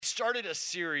started a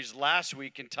series last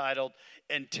week entitled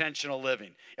Intentional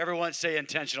Living. Everyone say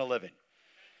intentional living.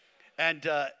 And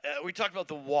we talked about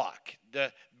the walk,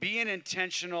 the being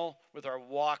intentional with our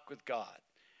walk with God.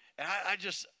 And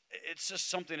it's just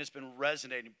something that's been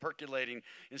resonating, percolating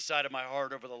inside of my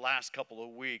heart over the last couple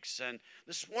of weeks. And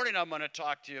this morning I'm going to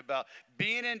talk to you about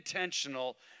being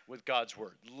intentional with God's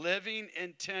Word, living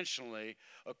intentionally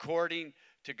according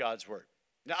to God's Word.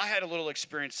 Now, I had a little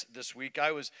experience this week.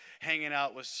 I was hanging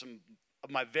out with some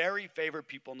of my very favorite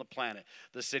people on the planet,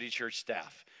 the City Church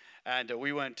staff. And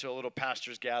we went to a little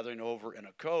pastor's gathering over in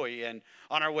Ocoee. And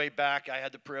on our way back, I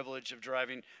had the privilege of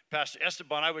driving Pastor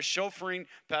Esteban. I was chauffeuring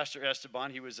Pastor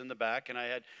Esteban. He was in the back. And I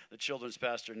had the children's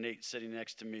pastor, Nate, sitting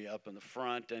next to me up in the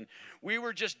front. And we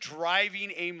were just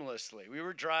driving aimlessly. We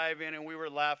were driving and we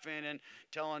were laughing and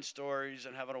telling stories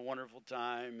and having a wonderful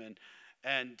time.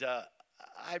 And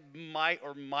I might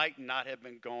or might not have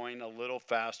been going a little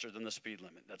faster than the speed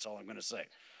limit. That's all I'm going to say.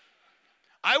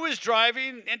 I was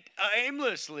driving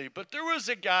aimlessly, but there was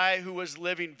a guy who was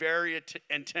living very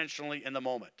intentionally in the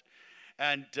moment.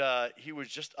 And he was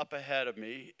just up ahead of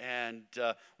me. And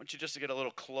I want you just to get a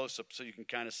little close-up so you can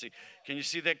kind of see. Can you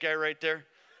see that guy right there?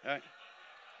 All right.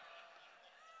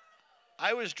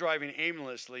 I was driving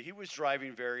aimlessly. He was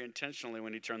driving very intentionally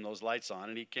when he turned those lights on.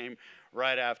 And he came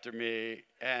right after me.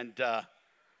 And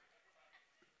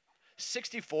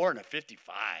 64 and a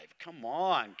 55. Come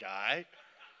on, guy.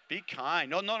 Be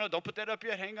kind. No, don't put that up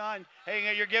yet. Hang on.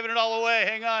 You're giving it all away.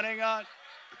 Hang on.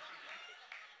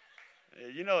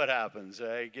 You know what happens.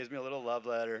 He gives me a little love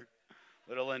letter,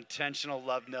 little intentional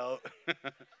love note.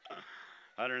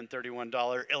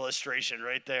 $131 illustration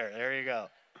right there. There you go.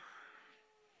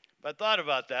 But I thought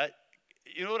about that.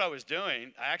 You know what I was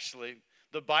doing? Actually,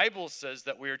 the Bible says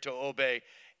that we are to obey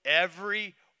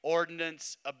every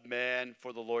ordinance of man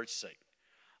for the Lord's sake.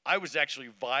 I was actually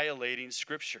violating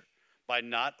Scripture by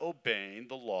not obeying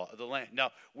the law of the land. Now,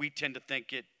 we tend to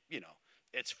think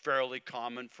it's fairly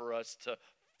common for us to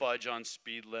fudge on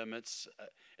speed limits.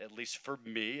 At least for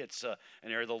me, it's an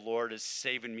area the Lord is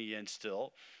saving me in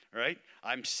still, right?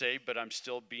 I'm saved, but I'm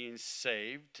still being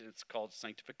saved. It's called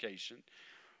sanctification.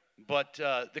 But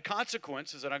the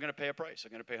consequence is that I'm going to pay a price.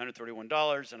 I'm going to pay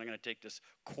 $131, and I'm going to take this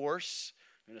course.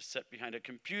 I'm going to sit behind a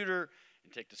computer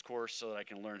and take this course so that I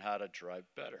can learn how to drive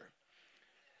better.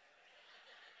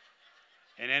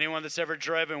 And anyone that's ever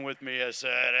driven with me has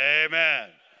said, amen.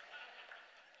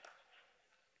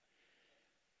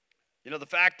 You know, the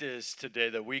fact is today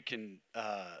that we can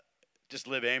just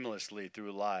live aimlessly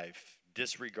through life,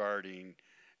 disregarding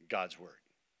God's Word.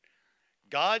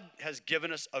 God has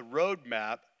given us a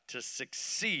roadmap to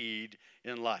succeed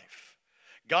in life.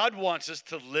 God wants us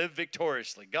to live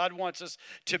victoriously. God wants us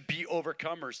to be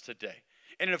overcomers today.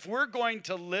 And if we're going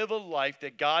to live a life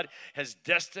that God has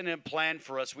destined and planned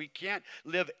for us, we can't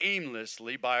live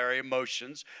aimlessly by our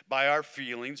emotions, by our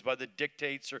feelings, by the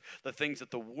dictates or the things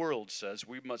that the world says.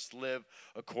 We must live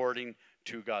according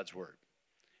to God's Word.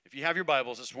 If you have your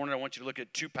Bibles this morning, I want you to look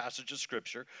at two passages of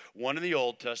Scripture, one in the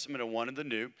Old Testament and one in the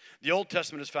New. The Old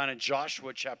Testament is found in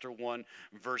Joshua chapter 1,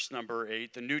 verse number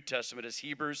 8. The New Testament is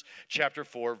Hebrews chapter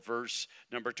 4, verse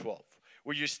number 12.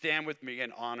 Will you stand with me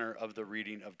in honor of the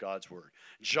reading of God's Word?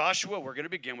 Joshua, we're going to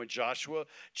begin with Joshua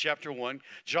chapter 1.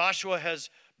 Joshua has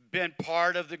been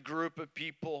part of the group of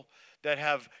people that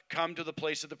have come to the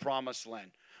place of the promised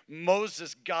land.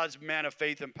 Moses, God's man of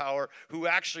faith and power, who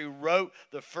actually wrote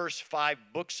the first 5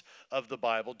 books of the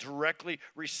Bible, directly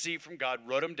received from God,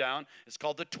 wrote them down. It's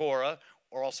called the Torah,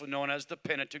 or also known as the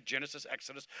Pentateuch, Genesis,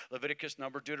 Exodus, Leviticus,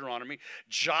 Numbers, Deuteronomy.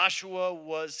 Joshua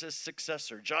was his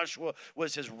successor. Joshua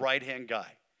was his right-hand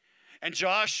guy. And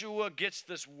Joshua gets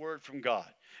this word from God.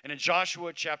 And in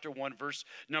Joshua chapter 1, verse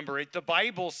number 8, the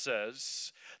Bible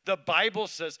says,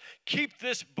 keep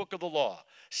this book of the law.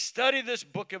 Study this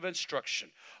book of instruction.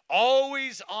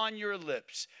 Always on your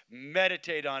lips.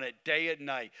 Meditate on it day and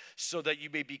night so that you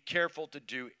may be careful to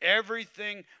do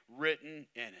everything written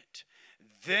in it.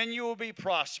 Then you will be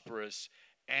prosperous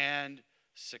and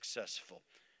successful.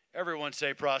 Everyone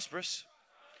say prosperous.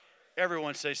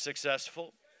 Everyone say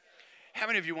successful. How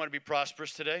many of you want to be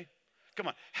prosperous today? Come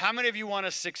on. How many of you want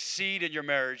to succeed in your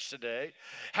marriage today?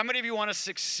 How many of you want to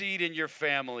succeed in your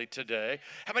family today?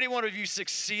 How many of you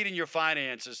succeed in your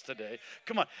finances today?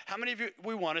 Come on. How many of you,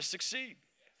 we want to succeed?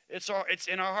 It's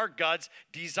in our heart. God's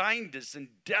designed us and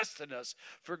destined us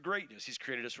for greatness. He's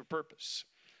created us for purpose.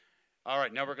 All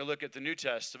right, now we're going to look at the New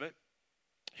Testament,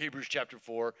 Hebrews chapter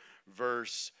 4,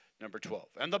 verse number 12.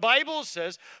 And the Bible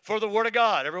says, for the Word of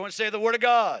God. Everyone say the Word of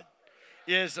God.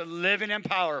 is living and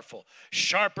powerful,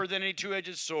 sharper than any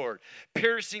two-edged sword,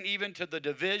 piercing even to the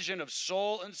division of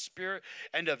soul and spirit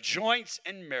and of joints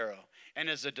and marrow, and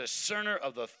is a discerner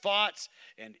of the thoughts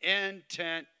and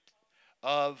intent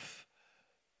of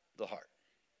the heart.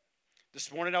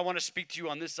 This morning I want to speak to you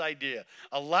on this idea,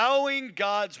 allowing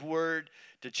God's word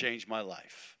to change my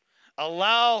life.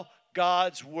 Allow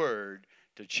God's word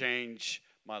to change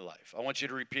my life. I want you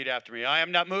to repeat after me. I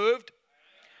am not moved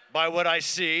by what I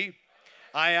see.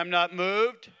 I am not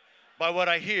moved by what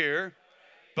I hear,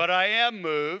 but I am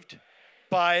moved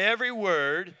by every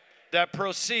word that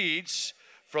proceeds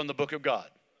from the book of God.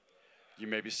 You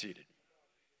may be seated.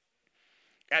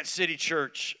 At City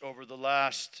Church, over the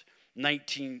last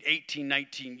 19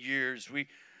 years,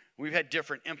 we've had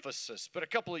different emphasis. But a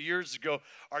couple of years ago,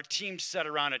 our team sat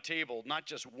around a table, not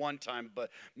just one time,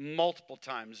 but multiple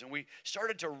times. And we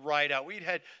started to write out. We'd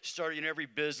had started in every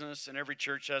business and every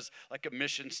church has like a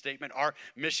mission statement. Our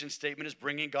mission statement is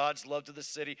bringing God's love to the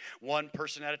city, one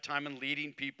person at a time, and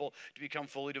leading people to become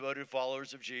fully devoted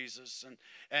followers of Jesus.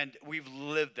 And we've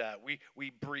lived that.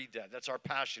 We breathe that. That's our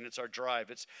passion. It's our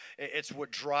drive. It's what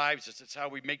drives us. It's how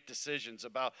we make decisions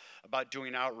about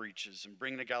doing outreaches and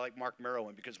bringing a guy like Mark Merrow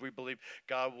in, because we believe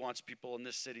God wants people in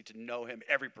this city to know him,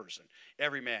 every person,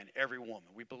 every man, every woman.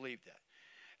 We believe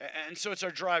that. And so it's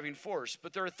our driving force.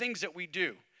 But there are things that we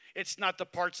do. It's not the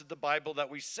parts of the Bible that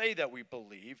we say that we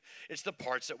believe. It's the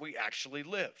parts that we actually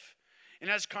live. And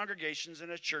as congregations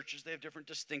and as churches, they have different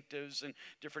distinctives and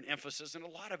different emphasis, and a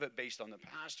lot of it based on the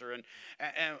pastor.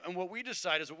 And what we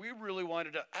decided is that we really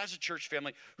wanted to, as a church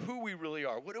family, who we really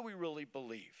are. What do we really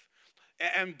believe?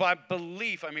 And by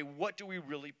belief, I mean, what do we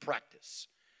really practice?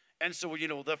 And so,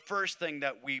 the first thing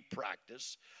that we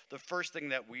practice, the first thing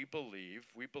that we believe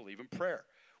in prayer.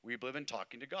 We believe in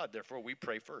talking to God. Therefore, we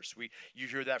pray first. You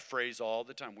hear that phrase all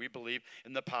the time. We believe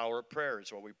in the power of prayer.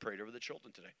 Is what we prayed over the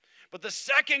children today. But the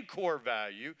second core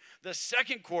value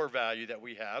that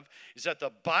we have is that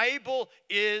the Bible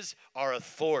is our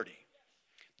authority.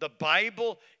 The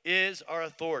Bible is our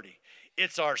authority.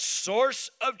 It's our source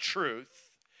of truth.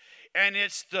 And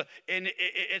it's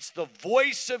the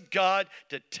voice of God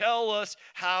to tell us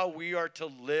how we are to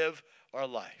live our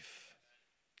life.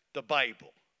 The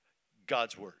Bible,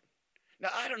 God's word. Now,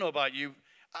 I don't know about you.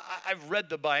 I've read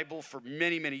the Bible for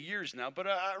many, many years now, but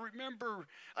I remember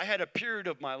I had a period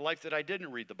of my life that I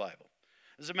didn't read the Bible.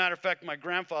 As a matter of fact, my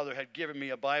grandfather had given me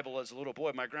a Bible as a little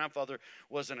boy. My grandfather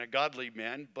wasn't a godly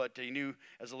man, but he knew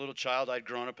as a little child I'd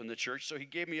grown up in the church, so he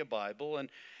gave me a Bible, and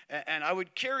I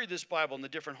would carry this Bible in the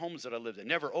different homes that I lived in.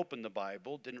 Never opened the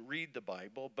Bible, didn't read the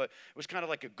Bible, but it was kind of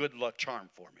like a good luck charm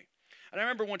for me. And I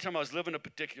remember one time I was living in a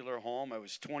particular home. I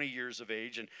was 20 years of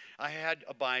age, and I had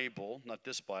a Bible, not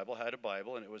this Bible, I had a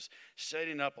Bible, and it was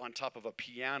sitting up on top of a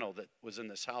piano that was in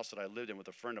this house that I lived in with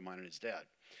a friend of mine and his dad.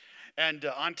 And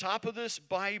on top of this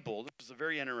Bible, this is a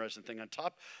very interesting thing, on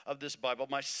top of this Bible,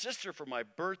 my sister for my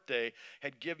birthday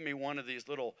had given me one of these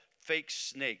little fake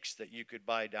snakes that you could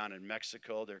buy down in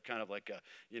Mexico. They're kind of like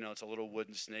it's a little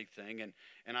wooden snake thing.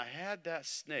 And I had that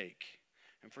snake.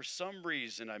 And for some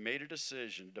reason, I made a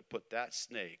decision to put that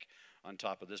snake on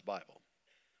top of this Bible.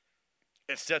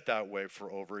 It sat that way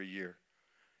for over a year.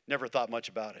 Never thought much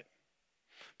about it.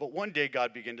 But one day,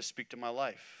 God began to speak to my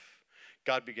life.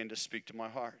 God began to speak to my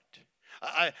heart.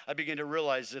 I began to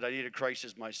realize that I needed Christ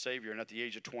as my Savior. And at the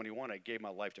age of 21, I gave my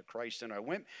life to Christ. And I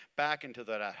went back into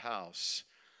that house.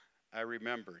 I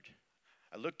remembered.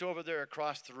 I looked over there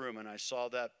across the room, and I saw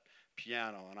that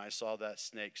piano, and I saw that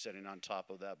snake sitting on top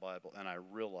of that Bible. And I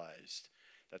realized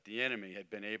that the enemy had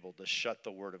been able to shut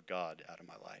the Word of God out of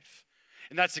my life.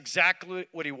 And that's exactly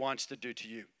what he wants to do to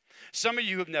you. Some of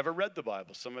you have never read the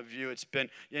Bible. Some of you, it's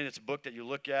a book that you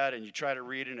look at and you try to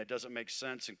read it and it doesn't make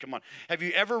sense. And come on, have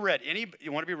you ever read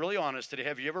you want to be really honest today,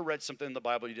 have you ever read something in the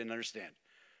Bible you didn't understand?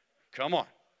 Come on.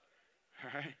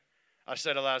 All right. I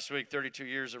said it last week, 32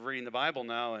 years of reading the Bible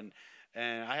now, and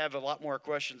I have a lot more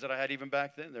questions than I had even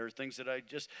back then. There are things that I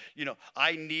just,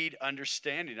 I need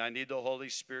understanding. I need the Holy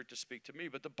Spirit to speak to me.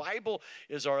 But the Bible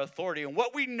is our authority. And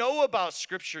what we know about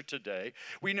Scripture today,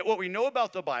 what we know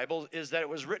about the Bible is that it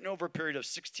was written over a period of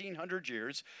 1,600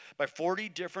 years by 40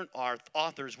 different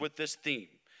authors with this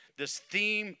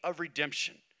theme of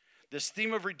redemption. This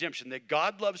theme of redemption, that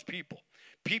God loves people.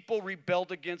 People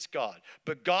rebelled against God,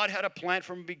 but God had a plan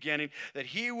from the beginning that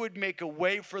he would make a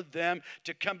way for them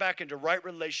to come back into right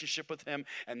relationship with him,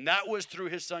 and that was through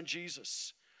his son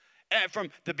Jesus.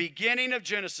 from the beginning of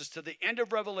Genesis to the end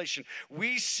of Revelation,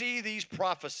 we see these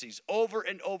prophecies over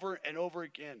and over and over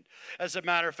again. As a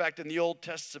matter of fact, in the Old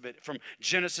Testament, from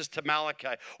Genesis to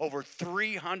Malachi, over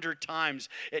 300 times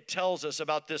it tells us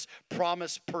about this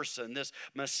promised person, this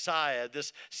Messiah,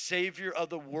 this Savior of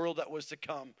the world that was to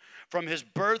come. From his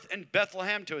birth in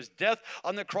Bethlehem to his death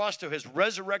on the cross to his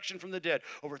resurrection from the dead,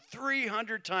 over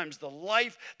 300 times the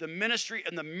life, the ministry,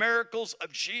 and the miracles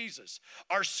of Jesus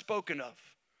are spoken of.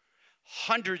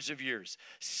 Hundreds of years,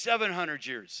 700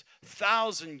 years,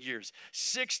 1,000 years,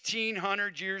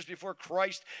 1,600 years before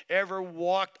Christ ever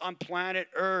walked on planet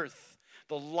Earth,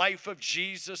 the life of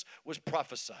Jesus was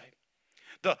prophesied.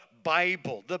 The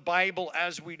Bible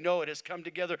as we know it has come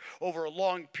together over a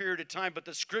long period of time, but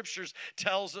the scriptures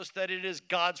tells us that it is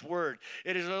God's word.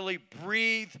 It is literally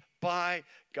breathed by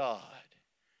God.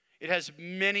 It has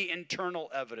many internal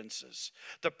evidences.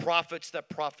 The prophets that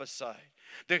prophesied.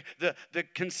 The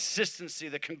consistency,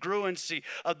 the congruency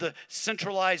of the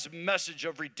centralized message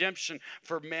of redemption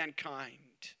for mankind.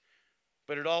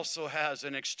 But it also has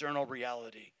an external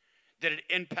reality, that it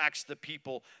impacts the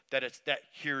people that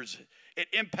hears it. It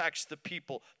impacts the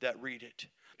people that read it.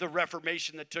 The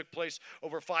Reformation that took place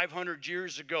over 500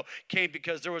 years ago came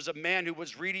because there was a man who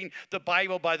was reading the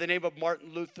Bible by the name of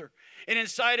Martin Luther. And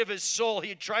inside of his soul, he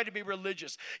had tried to be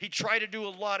religious. He tried to do a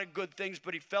lot of good things,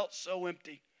 but he felt so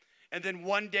empty. And then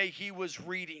one day he was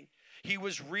reading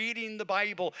the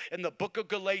Bible in the book of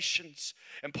Galatians.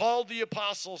 And Paul the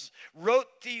Apostle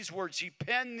wrote these words. He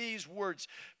penned these words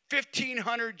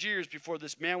 1,500 years before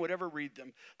this man would ever read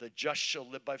them. The just shall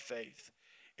live by faith.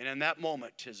 And in that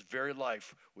moment, his very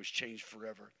life was changed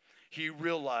forever. He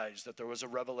realized that there was a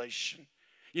revelation.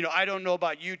 You know, I don't know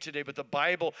about you today, but the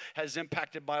Bible has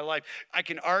impacted my life. I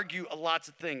can argue lots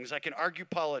of things. I can argue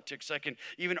politics. I can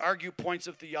even argue points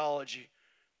of theology.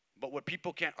 But what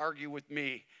people can't argue with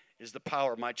me is the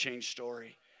power of my changed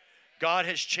story. God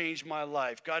has changed my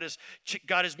life. God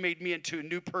has made me into a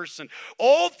new person.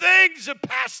 All things have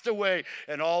passed away,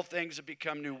 and all things have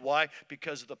become new. Why?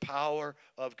 Because of the power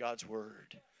of God's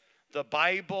word. The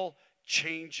Bible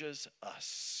changes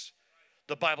us.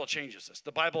 The Bible changes us.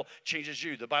 The Bible changes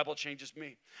you. The Bible changes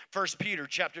me. 1 Peter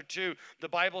chapter 2, the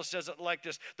Bible says it like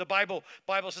this. The Bible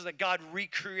says that God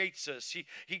recreates us.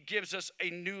 He gives us a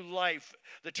new life.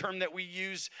 The term that we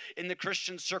use in the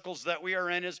Christian circles that we are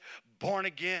in is born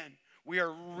again. We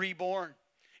are reborn.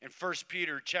 In 1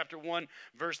 Peter chapter 1,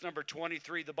 verse number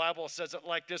 23, the Bible says it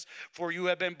like this. For you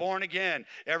have been born again.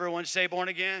 Everyone say born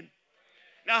again.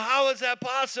 Now, how is that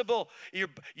possible?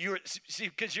 See,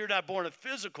 because you're not born a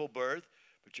physical birth,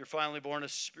 but you're finally born a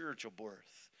spiritual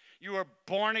birth. You are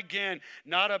born again,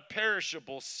 not a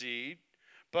perishable seed,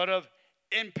 but of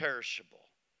imperishable.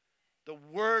 The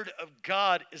word of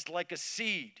God is like a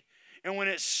seed. And when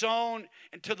it's sown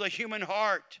into the human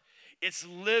heart, it's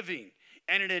living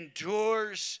and it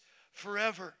endures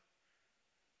forever.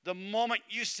 The moment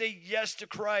you say yes to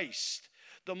Christ,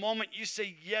 the moment you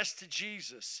say yes to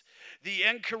Jesus, the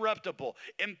incorruptible,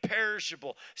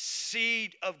 imperishable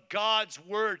seed of God's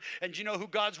word. And do you know who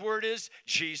God's word is?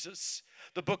 Jesus.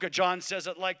 The book of John says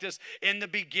it like this. In the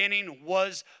beginning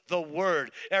was the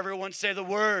Word. Everyone say the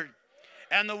Word.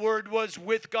 And the Word was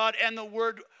with God, and the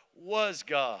Word was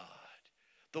God.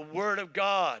 The Word of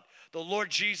God. The Lord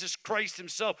Jesus Christ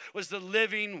himself was the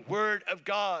living Word of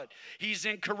God. He's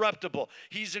incorruptible.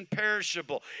 He's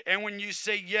imperishable. And when you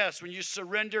say yes, when you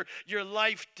surrender your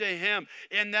life to him,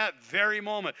 in that very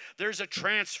moment, there's a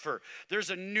transfer.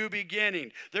 There's a new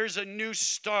beginning. There's a new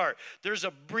start. There's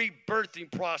a rebirthing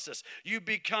process. You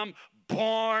become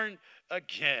born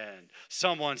again.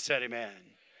 Someone said amen.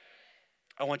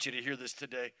 I want you to hear this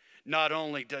today. Not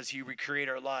only does he recreate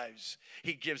our lives,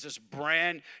 he gives us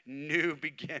brand new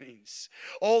beginnings.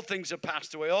 All things have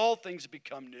passed away. All things have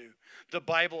become new. The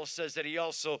Bible says that he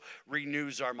also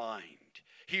renews our mind.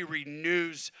 He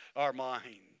renews our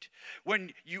mind.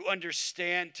 When you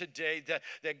understand today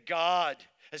that God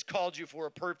has called you for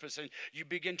a purpose and you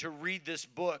begin to read this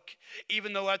book,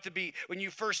 even though when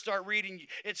you first start reading,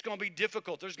 it's going to be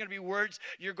difficult. There's going to be words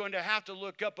you're going to have to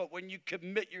look up, but when you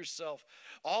commit yourself,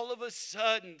 all of a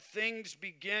sudden things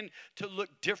begin to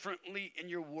look differently in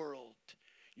your world.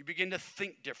 You begin to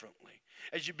think differently.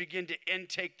 As you begin to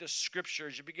intake the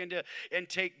scriptures, you begin to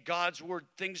intake God's word,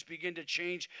 things begin to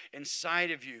change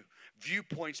inside of you.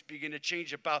 Viewpoints begin to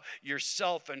change about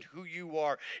yourself and who you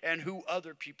are and who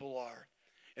other people are.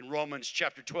 In Romans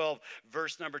chapter 12,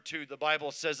 verse number 2, the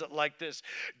Bible says it like this.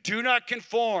 Do not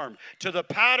conform to the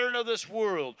pattern of this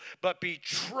world, but be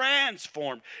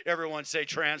transformed. Everyone say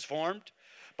transformed.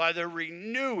 By the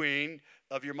renewing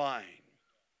of your mind.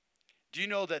 Do you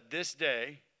know that this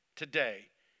day, today,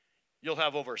 you'll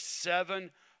have over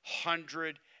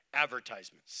 700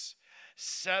 advertisements.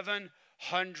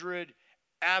 700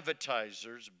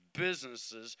 advertisers,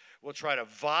 businesses will try to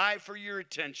vie for your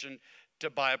attention to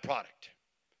buy a product.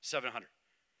 700.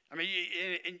 I mean,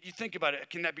 you think about it.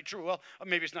 Can that be true? Well,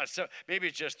 maybe it's not. Maybe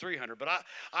it's just 300. But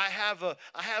I have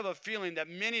a feeling that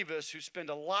many of us who spend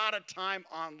a lot of time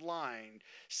online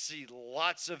see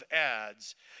lots of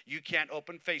ads. You can't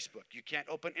open Facebook. You can't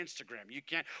open Instagram. You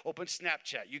can't open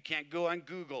Snapchat. You can't go on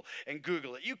Google and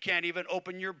Google it. You can't even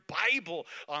open your Bible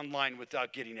online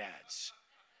without getting ads.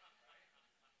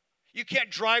 You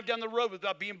can't drive down the road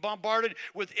without being bombarded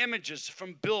with images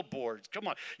from billboards. Come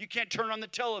on. You can't turn on the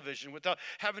television without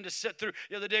having to sit through.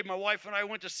 The other day, my wife and I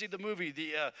went to see the movie,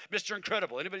 Mr.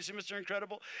 Incredible. Anybody see Mr.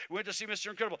 Incredible? We went to see Mr.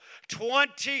 Incredible.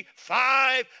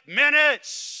 25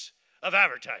 minutes of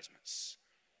advertisements.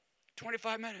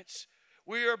 25 minutes.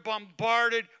 We are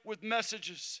bombarded with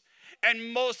messages.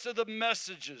 And most of the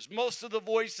messages, most of the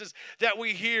voices that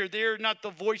we hear, they're not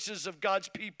the voices of God's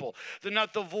people. They're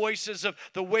not the voices of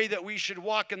the way that we should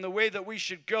walk and the way that we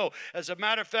should go. As a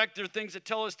matter of fact, they're things that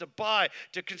tell us to buy,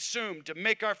 to consume, to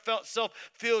make ourselves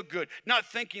feel good. Not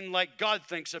thinking like God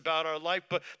thinks about our life,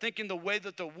 but thinking the way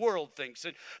that the world thinks.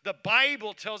 And the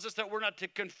Bible tells us that we're not to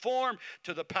conform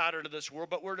to the pattern of this world,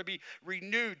 but we're to be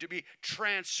renewed, to be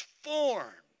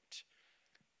transformed.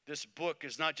 This book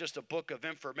is not just a book of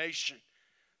information.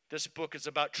 This book is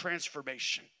about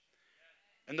transformation.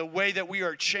 And the way that we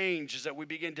are changed is that we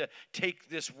begin to take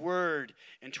this word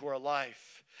into our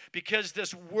life. Because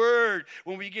this word,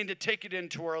 when we begin to take it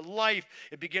into our life,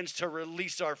 it begins to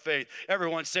release our faith.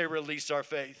 Everyone say, release our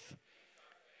faith.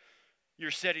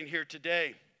 You're sitting here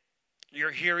today.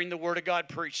 You're hearing the word of God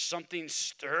preached, something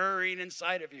stirring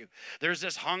inside of you. There's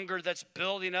this hunger that's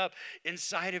building up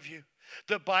inside of you.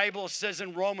 The Bible says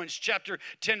in Romans chapter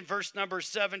 10, verse number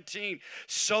 17,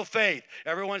 so faith.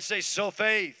 Everyone say, so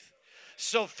faith.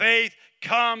 So faith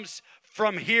comes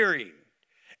from hearing,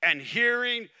 and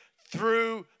hearing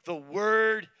through the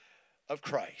word of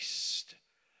Christ.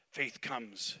 Faith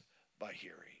comes by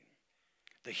hearing.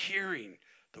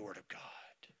 The word of God.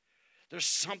 There's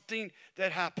something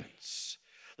that happens.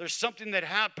 There's something that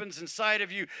happens inside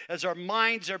of you as our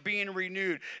minds are being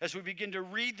renewed, as we begin to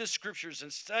read the scriptures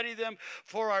and study them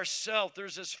for ourselves.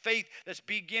 There's this faith that's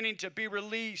beginning to be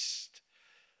released.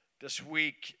 This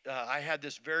week, I had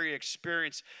this very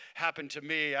experience happen to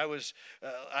me. I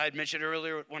had mentioned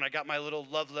earlier when I got my little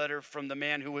love letter from the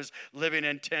man who was living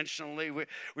intentionally. We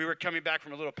were coming back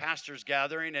from a little pastor's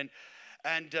gathering,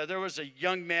 and there was a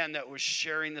young man that was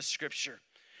sharing the scripture.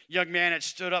 Young man had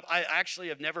stood up. I actually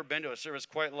have never been to a service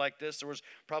quite like this. There was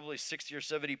probably 60 or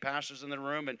 70 pastors in the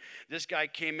room, and this guy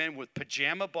came in with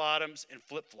pajama bottoms and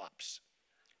flip-flops.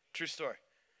 True story.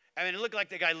 I mean, it looked like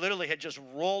the guy literally had just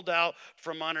rolled out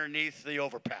from underneath the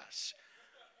overpass.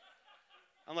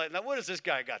 I'm like, now what has this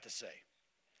guy got to say?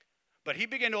 But he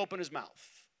began to open his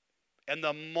mouth. And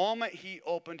the moment he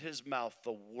opened his mouth,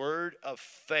 the word of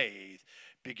faith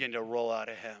began to roll out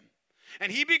of him. And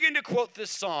he began to quote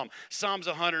this psalm, Psalms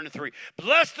 103.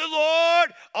 Bless the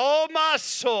Lord, all my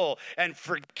soul, and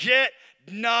forget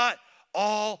not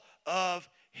all of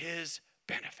his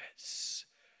benefits.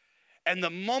 And the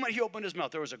moment he opened his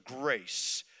mouth, there was a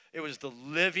grace. It was the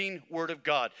living word of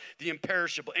God, the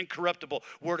imperishable, incorruptible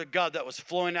word of God that was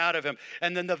flowing out of him.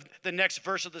 And then the next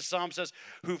verse of the psalm says,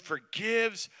 who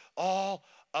forgives all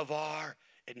of our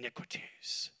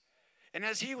iniquities. And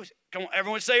as he was, come on,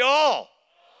 everyone say all.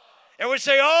 Everyone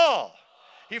say all.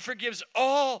 He forgives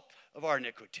all of our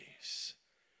iniquities.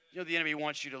 You know, the enemy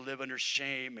wants you to live under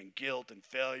shame and guilt and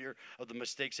failure of the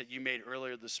mistakes that you made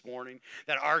earlier this morning.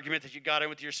 That argument that you got in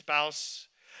with your spouse.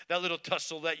 That little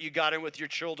tussle that you got in with your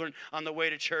children on the way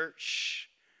to church.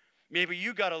 Maybe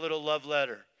you got a little love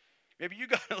letter. Maybe you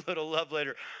got a little love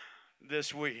letter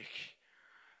this week.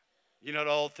 You know,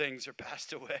 all things are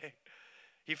passed away.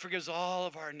 He forgives all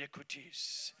of our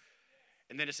iniquities.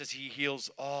 And then it says he heals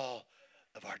all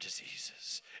of our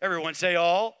diseases. Everyone say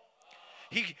all.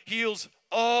 He heals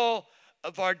all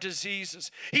of our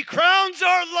diseases. He crowns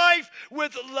our life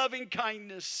with loving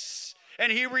kindness.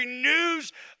 And he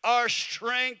renews our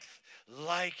strength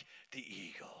like the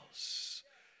eagles.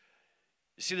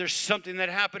 You see, there's something that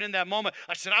happened in that moment.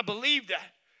 I said, I believe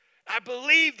that. I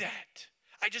believe that.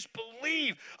 I just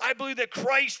believe. I believe that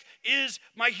Christ is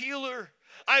my healer.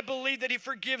 I believe that he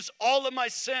forgives all of my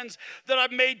sins, that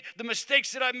I've made, the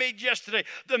mistakes that I made yesterday,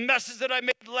 the messes that I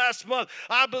made last month.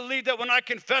 I believe that when I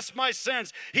confess my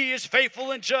sins, he is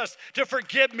faithful and just to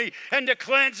forgive me and to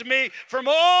cleanse me from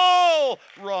all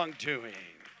wrongdoing.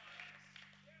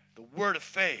 The word of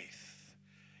faith.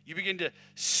 You begin to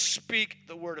speak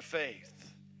the word of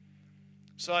faith.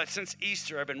 So since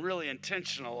Easter, I've been really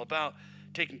intentional about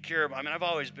taking care of. I've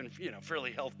always been,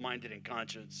 fairly health-minded and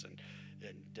conscious and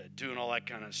doing all that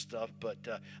kind of stuff. But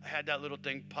I had that little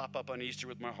thing pop up on Easter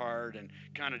with my heart and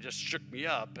kind of just shook me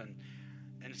up. And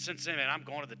since then, man, I'm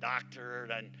going to the doctor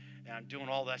and I'm doing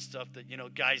all that stuff that,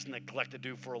 guys neglect to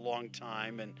do for a long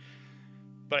time.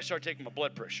 But I started taking my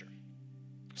blood pressure.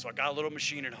 So I got a little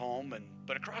machine at home,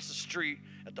 but across the street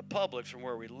at the Publix from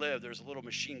where we live, there's a little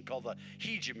machine called the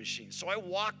Heejin machine. So I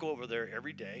walk over there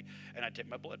every day, and I take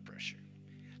my blood pressure.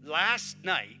 Last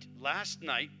night,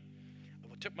 I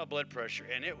took my blood pressure,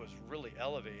 and it was really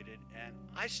elevated, and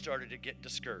I started to get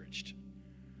discouraged.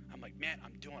 I'm like, man,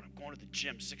 I'm going to the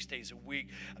gym 6 days a week.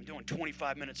 I'm doing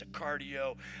 25 minutes of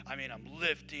cardio. I'm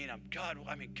lifting.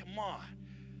 Come on.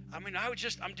 I'm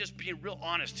just being real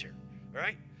honest here,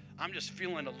 right? I'm just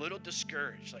feeling a little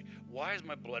discouraged. Like, why is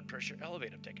my blood pressure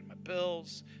elevated? I'm taking my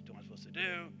pills, doing what I'm supposed to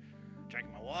do,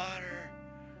 drinking my water.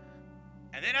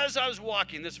 And then as I was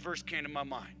walking, this verse came to my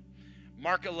mind.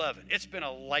 Mark 11. It's been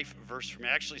a life verse for me.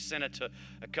 I actually sent it to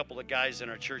a couple of guys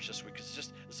in our church this week.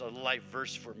 It's a life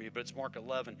verse for me, but it's Mark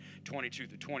 11, 22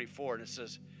 through 24, and it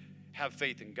says, have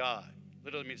faith in God.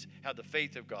 Literally means have the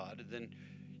faith of God. And then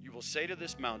you will say to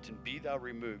this mountain, be thou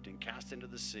removed and cast into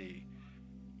the sea.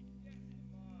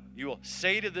 You will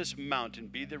say to this mountain,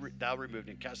 be thou removed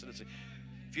and cast into the sea.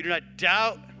 If you do not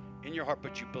doubt in your heart,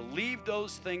 but you believe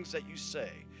those things that you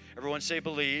say. Everyone say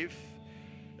believe.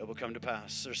 It will come to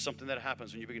pass. There's something that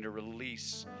happens when you begin to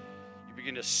release. You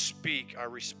begin to speak our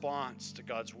response to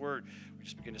God's word. We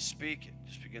just begin to speak it. It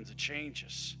just begins to change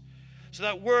us. So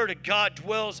that word of God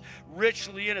dwells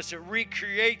richly in us. It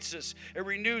recreates us. It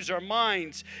renews our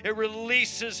minds. It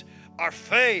releases our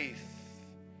faith.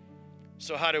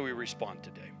 So how do we respond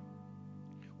today?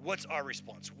 What's our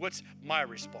response? What's my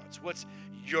response? What's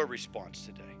your response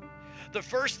today? The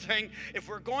first thing, if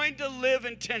we're going to live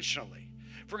intentionally,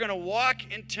 if we're going to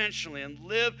walk intentionally and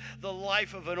live the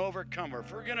life of an overcomer,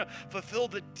 if we're going to fulfill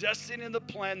the destiny and the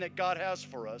plan that God has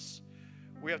for us,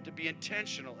 we have to be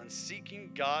intentional in seeking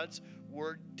God's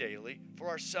word daily for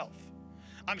ourselves.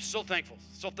 I'm so thankful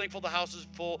the house is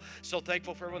full, so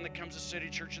thankful for everyone that comes to City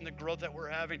Church and the growth that we're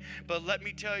having. But let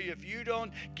me tell you, if you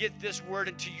don't get this word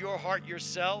into your heart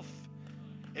yourself,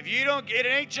 it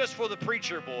ain't just for the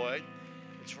preacher boy,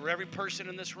 it's for every person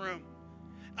in this room.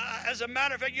 As a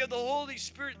matter of fact, you have the Holy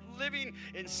Spirit living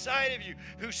inside of you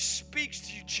who speaks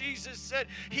to you. Jesus said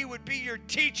he would be your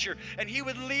teacher and he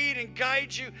would lead and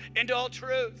guide you into all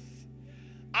truth.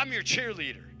 I'm your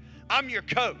cheerleader. I'm your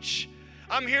coach.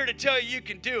 I'm here to tell you you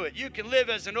can do it. You can live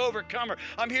as an overcomer.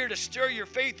 I'm here to stir your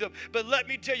faith up. But let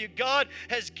me tell you, God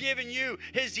has given you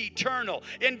his eternal,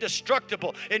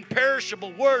 indestructible,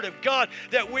 imperishable word of God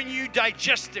that when you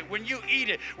digest it, when you eat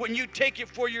it, when you take it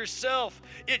for yourself,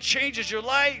 it changes your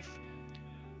life.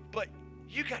 But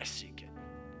you got to seek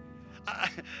it.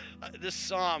 This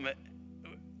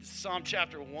Psalm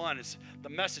chapter 1 is the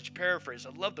Message paraphrase.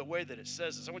 I love the way that it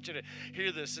says this. I want you to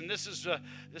hear this. And this is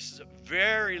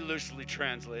very loosely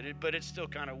translated, but it still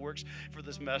kind of works for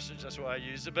this message. That's why I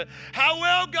use it. But how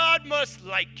well God must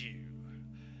like you.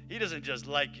 He doesn't just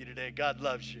like you today. God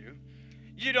loves you.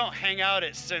 You don't hang out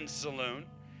at Sin Saloon.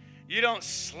 You don't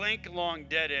slink along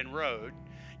dead-end road.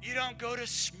 You don't go to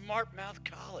smart mouth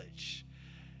college.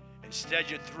 Instead,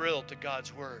 you thrill to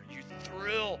God's word. You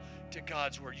thrill to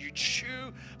God's word. You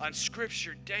chew on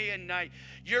scripture day and night.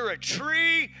 You're a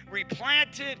tree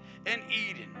replanted in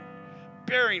Eden,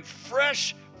 bearing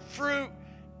fresh fruit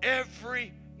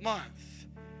every month,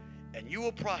 and you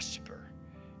will prosper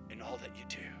in all that you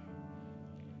do.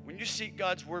 When you seek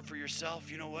God's word for yourself,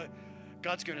 you know what?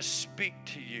 God's going to speak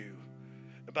to you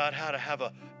about how to have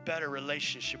a better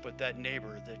relationship with that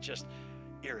neighbor that just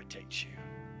irritates you.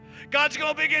 God's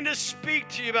going to begin to speak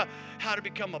to you about how to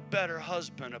become a better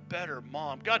husband, a better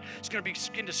mom. God is going to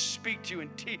begin to speak to you and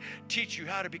teach you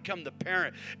how to become the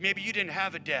parent. Maybe you didn't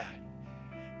have a dad.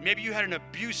 Maybe you had an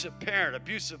abusive parent,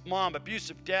 abusive mom,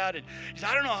 abusive dad, and you said,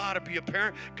 I don't know how to be a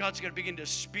parent. God's going to begin to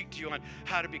speak to you on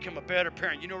how to become a better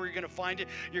parent. You know where you're going to find it?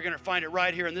 You're going to find it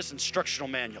right here in this instructional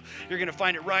manual. You're going to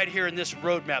find it right here in this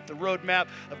roadmap, the roadmap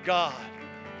of God.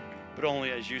 But only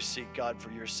as you seek God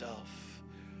for yourself.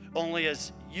 Only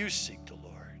as you seek the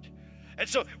Lord. And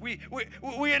so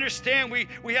we understand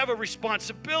we have a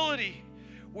responsibility.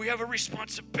 We have a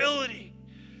responsibility.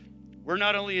 We're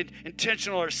not only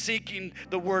intentional or seeking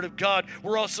the word of God,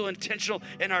 we're also intentional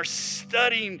in our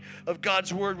studying of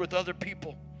God's word with other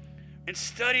people. And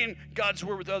studying God's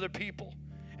word with other people.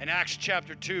 In Acts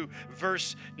chapter 2,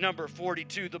 verse number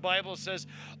 42, the Bible says,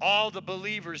 all the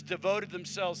believers devoted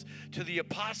themselves to the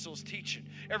apostles' teaching.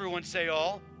 Everyone say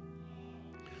all.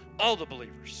 All the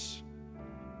believers.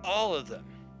 All of them.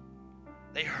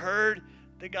 They heard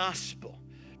the gospel.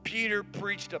 Peter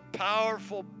preached a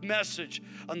powerful message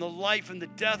on the life and the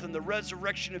death and the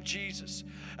resurrection of Jesus.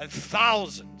 And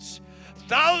thousands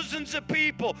of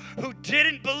people who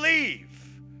didn't believe,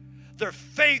 their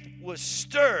faith was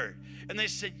stirred. And they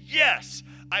said, yes,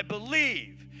 I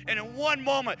believe. And in one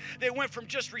moment, they went from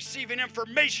just receiving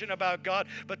information about God,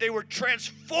 but they were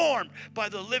transformed by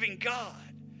the living God.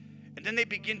 And then they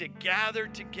begin to gather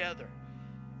together.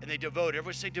 And they devoted.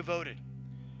 Everybody say devoted.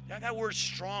 That word's a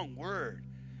strong word.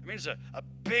 I mean, it's a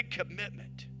big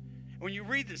commitment. When you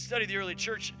read and study the early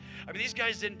church, I mean, these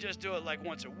guys didn't just do it like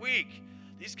once a week.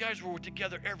 These guys were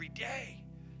together every day.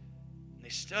 And they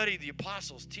studied the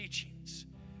apostles' teachings.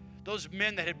 Those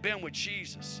men that had been with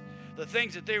Jesus, the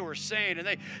things that they were saying,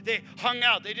 and they hung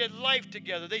out. They did life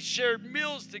together. They shared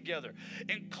meals together,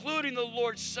 including the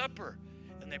Lord's Supper.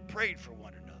 And they prayed for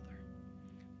one another.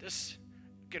 This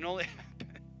can only happen.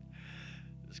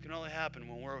 This can only happen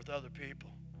when we're with other people.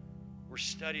 We're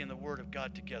studying the Word of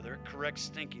God together. It corrects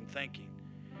stinking thinking.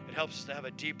 It helps us to have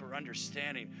a deeper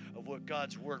understanding of what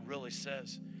God's Word really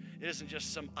says. It isn't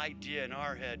just some idea in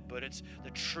our head, but it's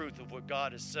the truth of what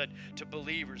God has said to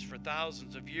believers for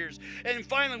thousands of years. And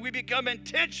finally, we become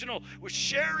intentional with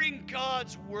sharing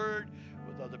God's Word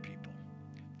with other people.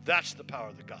 That's the power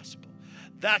of the gospel.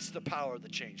 That's the power of the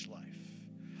changed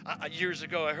life. Years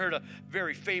ago, I heard a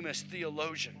very famous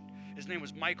theologian. His name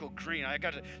was Michael Green. I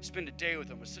got to spend a day with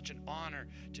him. It was such an honor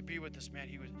to be with this man.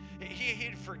 He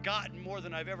had forgotten more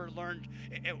than I've ever learned.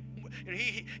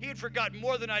 He had forgotten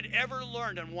more than I'd ever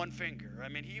learned on one finger. I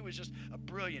mean, he was just a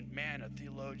brilliant man, a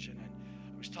theologian. And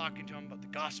I was talking to him about the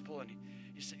gospel, and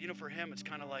he said, for him, it's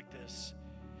kind of like this.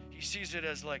 He sees it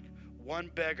as like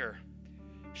one beggar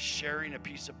sharing a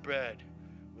piece of bread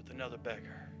with another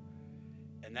beggar.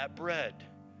 And that bread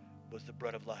was the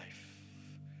bread of life.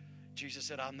 Jesus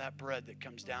said, I'm that bread that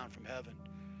comes down from heaven.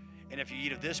 And if you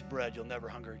eat of this bread, you'll never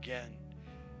hunger again.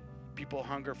 People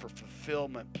hunger for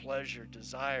fulfillment, pleasure,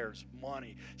 desires,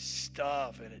 money,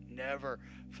 stuff, and it never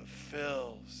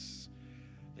fulfills.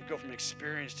 They go from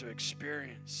experience to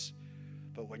experience.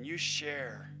 But when you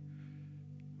share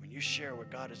what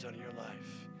God has done in your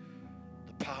life,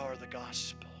 the power of the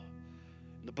gospel.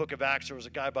 In the book of Acts, there was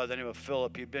a guy by the name of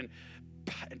Philip. He'd been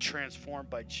transformed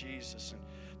by Jesus. And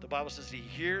the Bible says he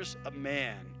hears a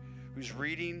man who's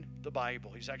reading the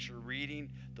Bible. He's actually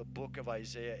reading the book of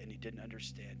Isaiah, and he didn't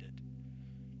understand it.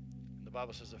 And the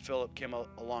Bible says that Philip came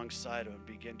alongside him and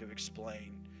began to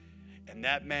explain. And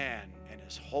that man and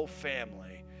his whole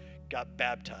family got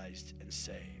baptized and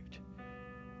saved.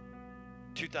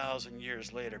 2,000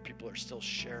 years later, people are still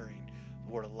sharing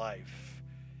the word of life,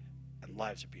 and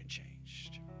lives are being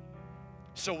changed.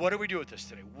 So what do we do with this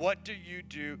today? What do you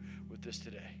do with this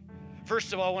today?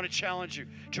 First of all, I want to challenge you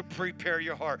to prepare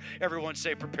your heart. Everyone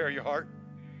say, prepare your heart.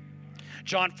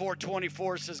 John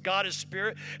 4:24 says, God is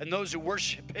spirit, and those who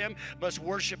worship him must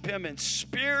worship him in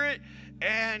spirit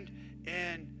and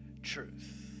in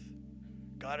truth.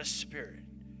 God is spirit.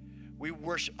 We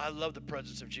worship. I love the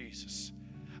presence of Jesus.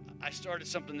 I started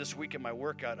something this week in my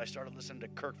workout. I started listening to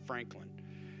Kirk Franklin.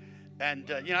 And,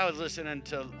 I was listening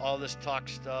to all this talk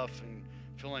stuff and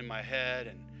filling my head,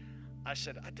 and I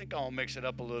said, I think I'll mix it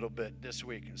up a little bit this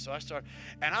week. And so I started,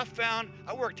 and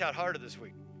I worked out harder this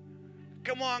week.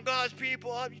 Come on, God's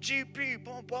people, GP,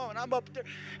 boom, boom, and I'm up there.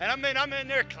 And I'm in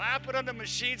there clapping on the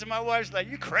machines, and my wife's like,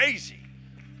 you crazy.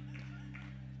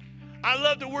 I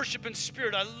love the worship in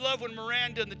spirit. I love when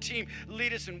Miranda and the team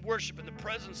lead us in worship in the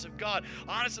presence of God.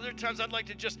 Honestly, there are times I'd like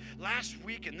to just, last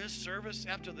week in this service,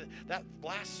 after that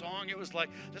last song, it was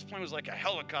like, this plane was like a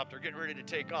helicopter getting ready to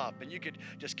take off. And you could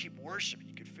just keep worshiping.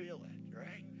 You could feel it,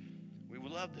 right? We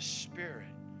love the spirit,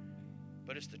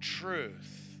 but it's the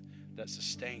truth that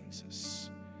sustains us.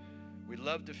 We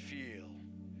love to feel,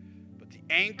 but the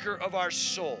anchor of our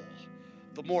soul,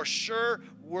 the more sure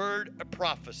word of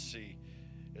prophecy,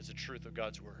 is the truth of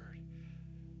God's word.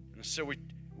 And so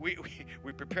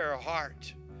we prepare our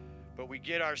heart, but we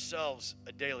get ourselves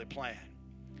a daily plan.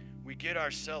 We get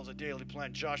ourselves a daily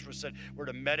plan. Joshua said we're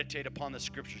to meditate upon the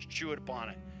scriptures, chew it upon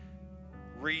it,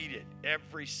 read it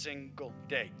every single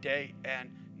day, day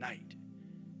and night.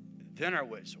 Then our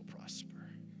ways will prosper.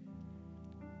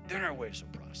 Then our ways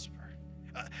will prosper.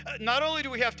 Not only do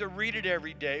we have to read it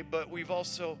every day, but we've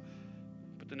also,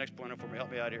 put the next point up for me, help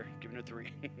me out here, give it a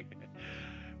 3.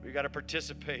 We got to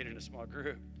participate in a small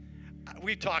group.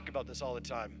 We talk about this all the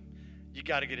time. You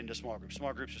got to get into small groups.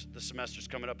 Small groups, the semester's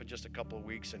coming up in just a couple of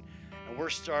weeks, and we're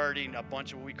starting a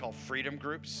bunch of what we call freedom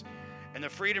groups. And the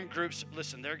freedom groups,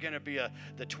 listen, they're going to be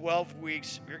the 12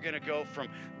 weeks. You're going to go from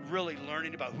really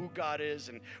learning about who God is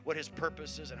and what his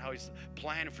purpose is and how he's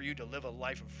planning for you to live a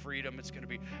life of freedom. It's going to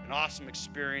be an awesome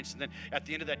experience. And then at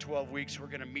the end of that 12 weeks, we're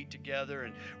going to meet together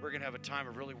and we're going to have a time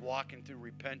of really walking through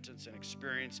repentance and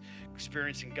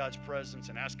experiencing God's presence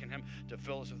and asking him to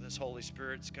fill us with his Holy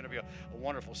Spirit. It's going to be a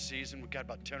wonderful season. We've got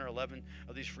about 10 or 11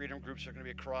 of these freedom groups that are going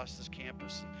to be across this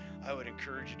campus. I would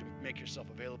encourage you to make yourself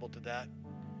available to that.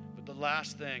 But the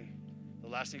last thing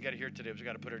you got to hear today is we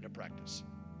got to put it into practice.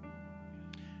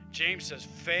 James says,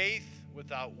 faith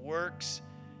without works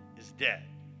is dead.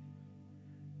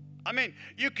 I mean,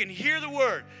 you can hear the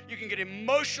word. You can get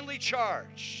emotionally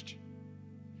charged.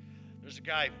 There's a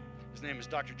guy, his name is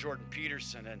Dr. Jordan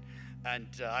Peterson, and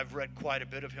I've read quite a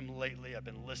bit of him lately. I've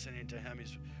been listening to him.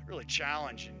 He's really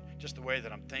challenging just the way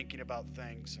that I'm thinking about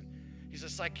things. And he's a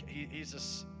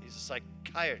psychiatrist.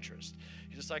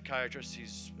 He's a psychiatrist.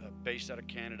 He's based out of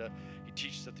Canada. He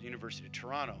teaches at the University of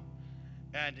Toronto.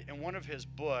 And in one of his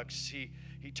books, he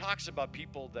talks about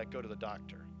people that go to the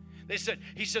doctor.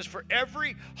 He says for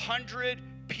every 100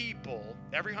 people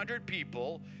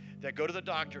that go to the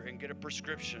doctor and get a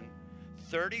prescription,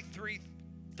 33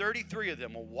 of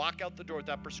them will walk out the door with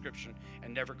that prescription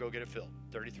and never go get it filled.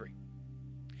 33.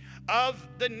 Of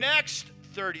the next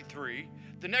 33,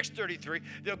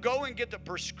 they'll go and get the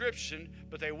prescription,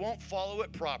 but they won't follow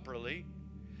it properly.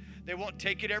 They won't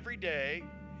take it every day,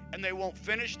 and they won't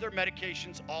finish their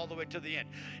medications all the way to the end.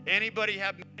 Anybody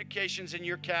have medications in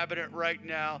your cabinet right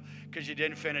now because you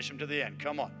didn't finish them to the end?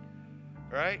 Come on,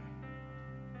 right?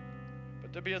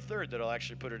 But there'll be a third that'll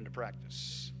actually put it into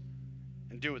practice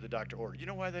and do what the doctor ordered. You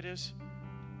know why that is?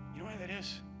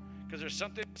 Because there's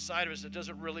something inside of us that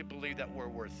doesn't really believe that we're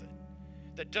worth it.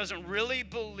 That doesn't really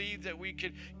believe that we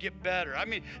could get better. I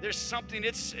mean, there's something,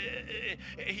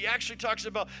 he actually talks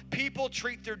about people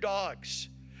treat their dogs.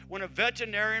 When a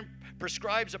veterinarian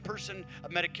prescribes a person a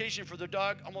medication for their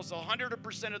dog, almost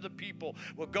 100% of the people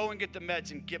will go and get the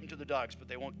meds and give them to the dogs, but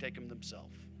they won't take them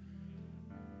themselves.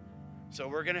 So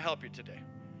we're going to help you today.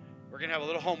 We're going to have a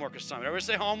little homework assignment. Everybody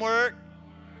say homework.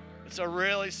 It's a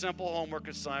really simple homework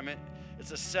assignment.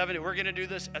 It's a 7. We're going to do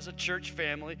this as a church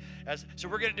family. So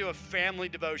we're going to do a family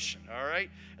devotion, all right?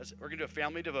 We're going to do a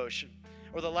family devotion.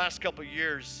 Over the last couple of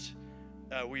years,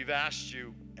 we've asked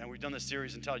you, and we've done this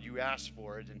series until you asked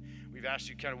for it, and we've asked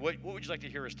you kind of what would you like to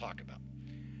hear us talk about?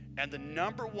 And the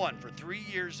number one, for 3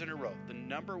 years in a row, the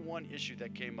number one issue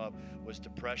that came up was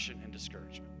depression and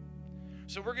discouragement.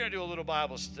 So we're going to do a little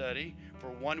Bible study for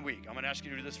 1 week. I'm going to ask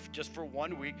you to do this just for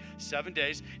 1 week, 7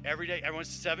 days. Every day, everyone's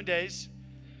 7 days.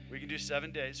 We can do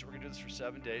 7 days, so we're going to do this for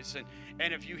 7 days.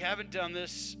 And if you haven't done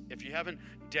this, if you haven't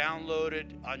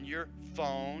downloaded on your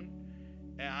phone,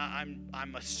 and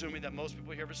I'm assuming that most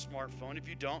people here have a smartphone. If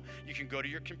you don't, you can go to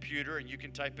your computer and you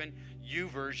can type in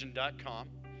uversion.com.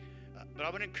 But I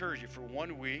would encourage you for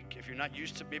 1 week, if you're not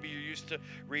used to, maybe you're used to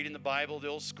reading the Bible the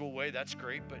old school way, that's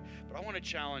great. But I want to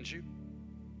challenge you,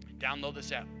 download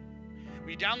this app. When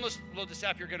you download this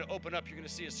app, you're going to open up, you're going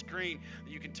to see a screen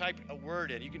that you can type a word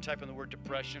in. You can type in the word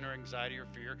depression or anxiety or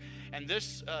fear. And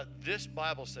this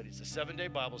Bible study, it's a 7-day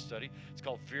Bible study. It's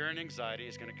called Fear and Anxiety.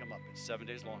 It's going to come up. It's 7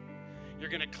 days long. You're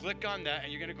going to click on that,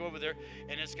 and you're going to go over there,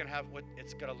 and it's going to have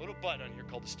it's got a little button on here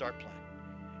called the Start Plan.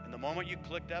 And the moment you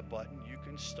click that button, you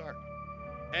can start.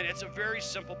 And it's a very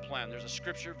simple plan. There's a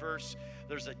scripture verse.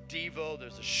 There's a Devo.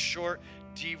 There's a short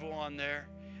Devo on there.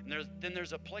 And then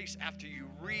there's a place after you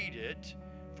read it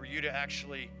for you to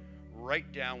actually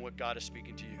write down what God is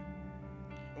speaking to you.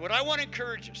 And what I want to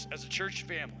encourage us as a church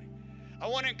family, I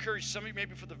want to encourage somebody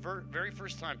maybe for the very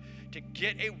first time to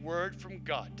get a word from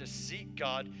God, to seek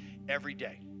God every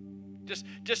day.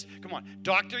 Just come on.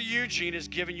 Dr. Eugene is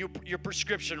giving you your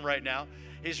prescription right now.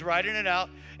 He's writing it out.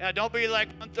 Now, don't be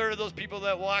like 1/3 of those people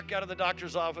that walk out of the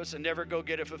doctor's office and never go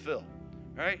get it fulfilled.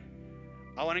 All right?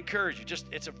 I want to encourage you.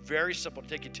 It's a very simple. It'll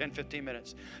take you 10, 15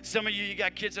 minutes. Some of you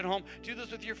got kids at home. Do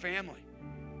this with your family.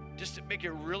 Just to make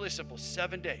it really simple.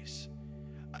 7 days.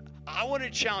 I want to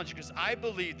challenge you because I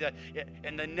believe that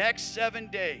in the next 7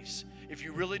 days, if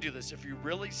you really do this, if you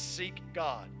really seek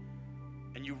God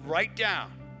and you write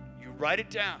it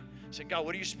down, say, God,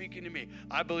 what are you speaking to me?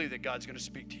 I believe that God's going to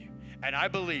speak to you. And I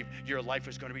believe your life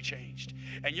is going to be changed.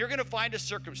 And you're going to find a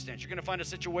circumstance. You're going to find a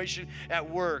situation at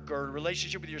work or a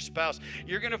relationship with your spouse.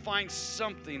 You're going to find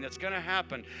something that's going to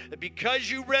happen that because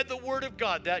you read the Word of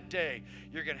God that day,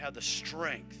 you're going to have the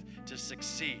strength to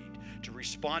succeed, to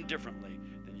respond differently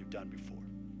than you've done before.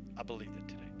 I believe that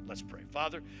today. Let's pray.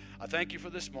 Father, I thank you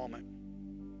for this moment.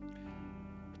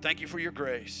 Thank you for your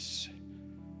grace.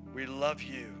 We love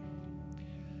you.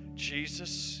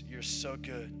 Jesus, you're so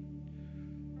good.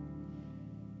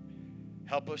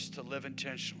 Help us to live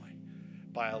intentionally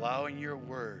by allowing your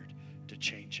word to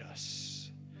change us.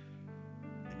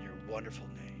 In your wonderful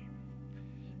name,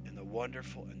 in the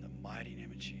wonderful and the mighty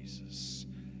name of Jesus.